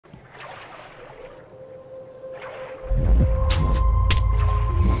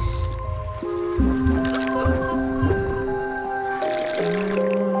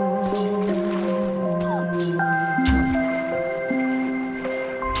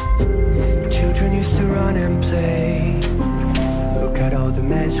Children used to run and play. Look at all the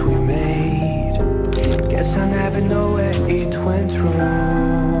mess we made. Guess I never know where it went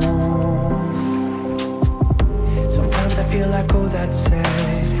wrong. Sometimes I feel like all that's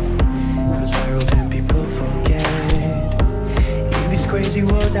said, 'cause we're old and people forget. In this crazy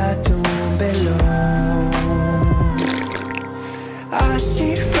world I don't belong. I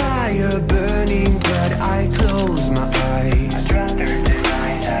see fire burning but I close my eyes. I'd rather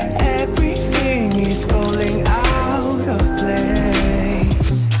deny that. Everything is falling out of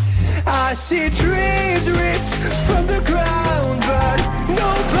place. I see trees ripped from the ground but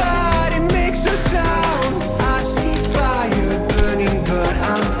nobody makes a sound. I see fire burning but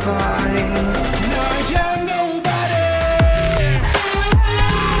I'm fine. No, you're nobody.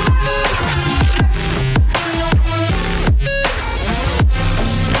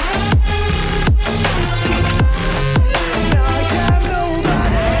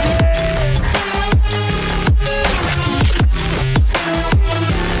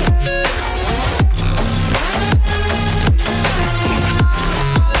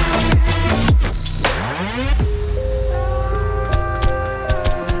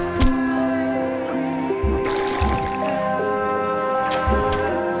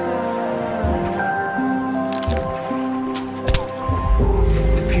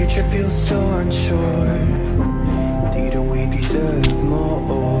 Feels so unsure. Didn't we deserve more?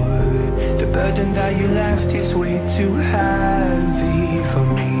 The burden that you left is way too heavy for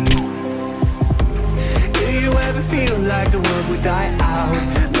me. Do you ever feel like the world would die out?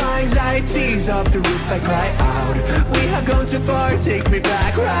 My anxiety's off the roof, I cry out. We have gone too far, take me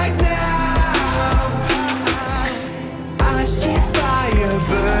back right now. I see fire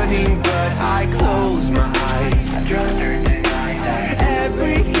burning but I close my eyes. I'd rather deny that.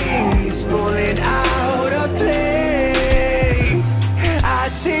 Everything is falling out of place. I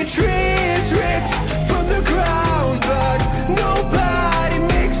see trees ripped from the ground but nobody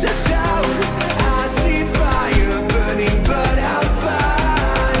makes a sound. I see fire burning but I'm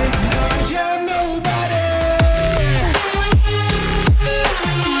fine. No, you're nobody.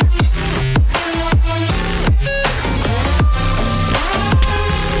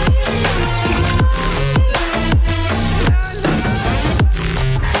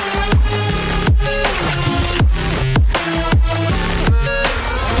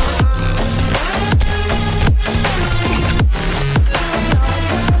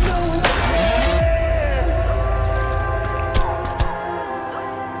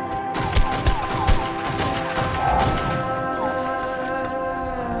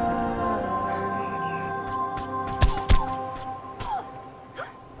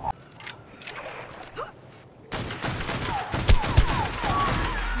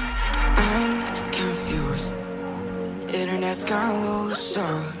 Internet's gone low, so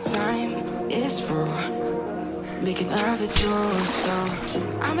time is through. Making of it true, so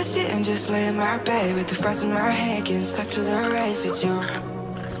I'ma sit and just lay in my bed with the thoughts in my head, getting stuck to the race with you.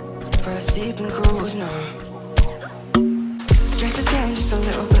 For a sleeping cruise, no. Stress is getting just a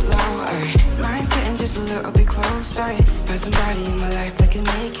little bit lower. Mind's getting just a little bit closer. Find somebody in my life that can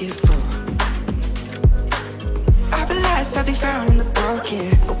make it through. I'll be lost, I'll be found in the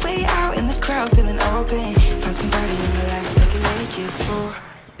broken. A way out in the crowd, feeling open. Find somebody in my life that can make it through.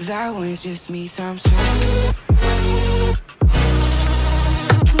 That one's just me times two.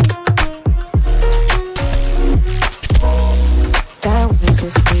 That one's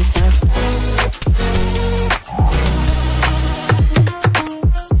just me times two.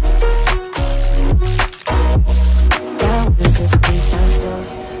 That one's just me times two.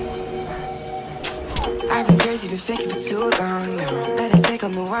 I've been crazy, been thinking for too long now. Let it take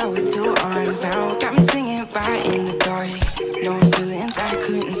on the wild with two arms now. Got me singing right in the dark. No feelings I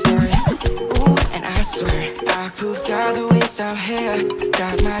couldn't store it. Ooh, and I swear I proved all the ways I'm here.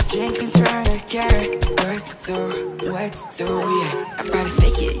 Got my drink and trying to get what to do, yeah. I'm about to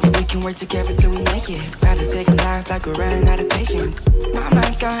fake it, yeah, we can work together till we make it. About to take a life like we're running out of patience. My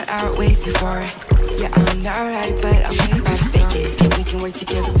mind's gone out way too far. Yeah, I'm not right, but I'm about to fake it, yeah, we can work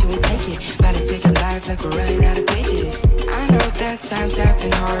together till we make it. About to take a life like we're running out of pages. I know that times have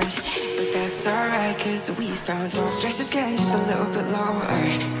been hard, but that's alright, cause we found out. Stress is getting just a little bit lower.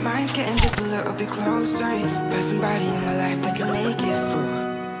 Mind's getting just a little bit closer. Find somebody in my life that can make it through.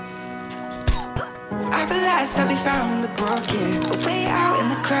 I'll be lost, I'll be found in the broken. A way out in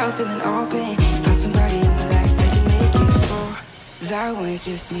the crowd, feeling open. Find somebody in my life that can make it through. That one's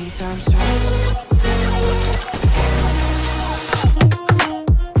just me times two.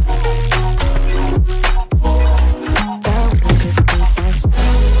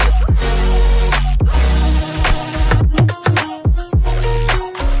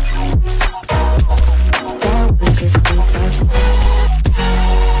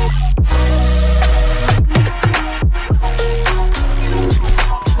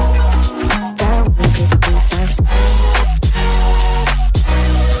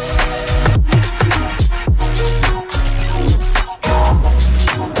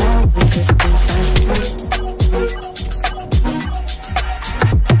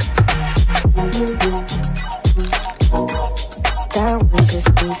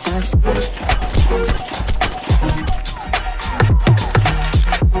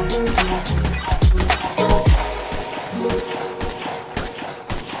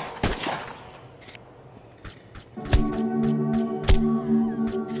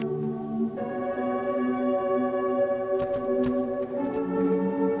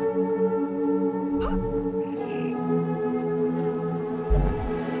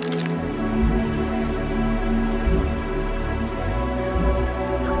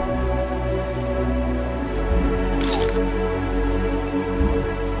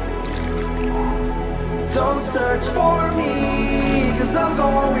 Don't search for me, cause I'm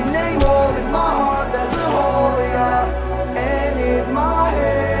going AWOL. In my heart there's a hole, yeah. And in my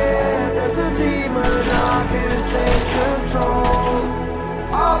head there's a demon I can't take control.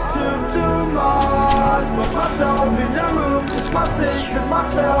 I took too much, put myself in a room, just my sins and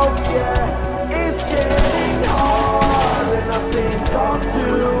myself, yeah. It's getting hard and I think I'm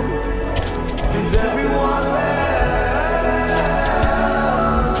doomed. Is everyone left?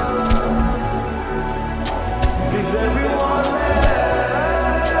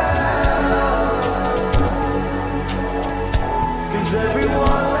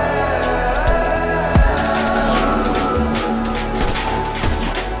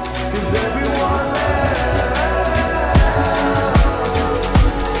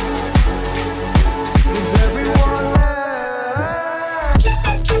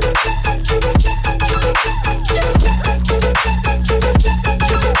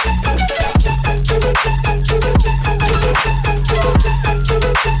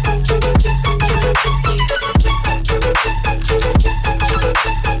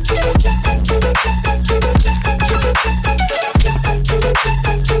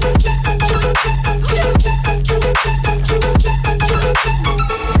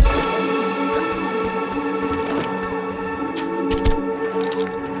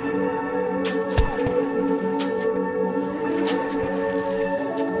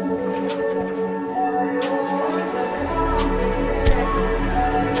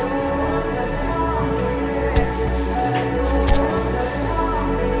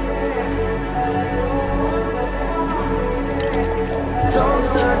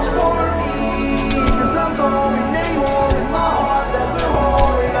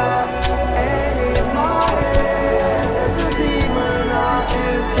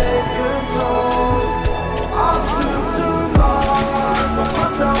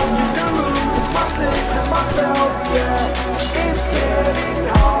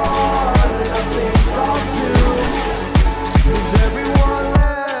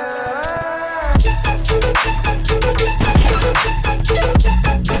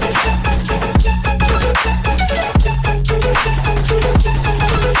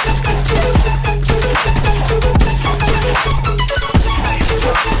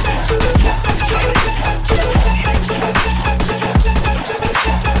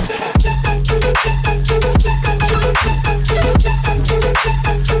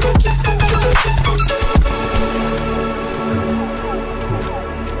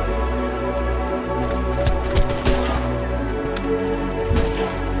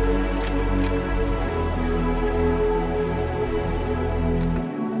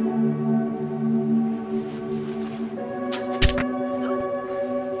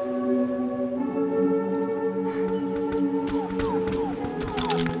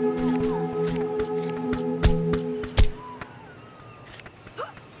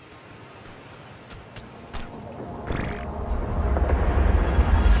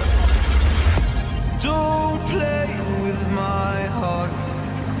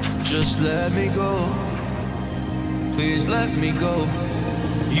 Just let me go, please let me go.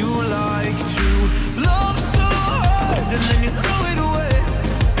 You like to love so hard and then you throw it away.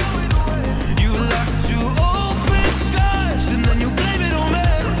 You like to open skies and then you blame it on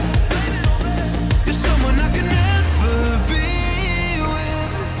me. You're someone I can never be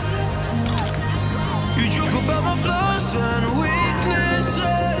with. You joke about my flaws and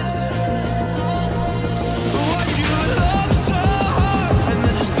weaknesses. Why'd you love so hard and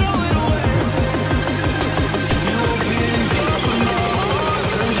then just throw it away? You opened up my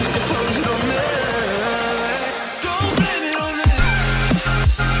heart and just to close it on me. Don't blame it on this.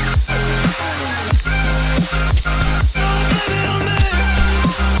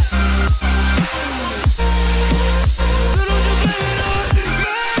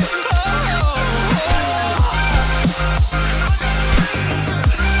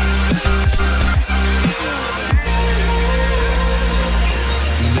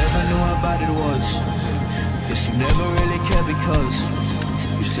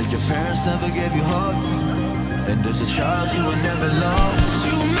 as a child you were never loved.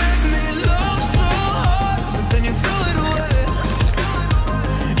 You make me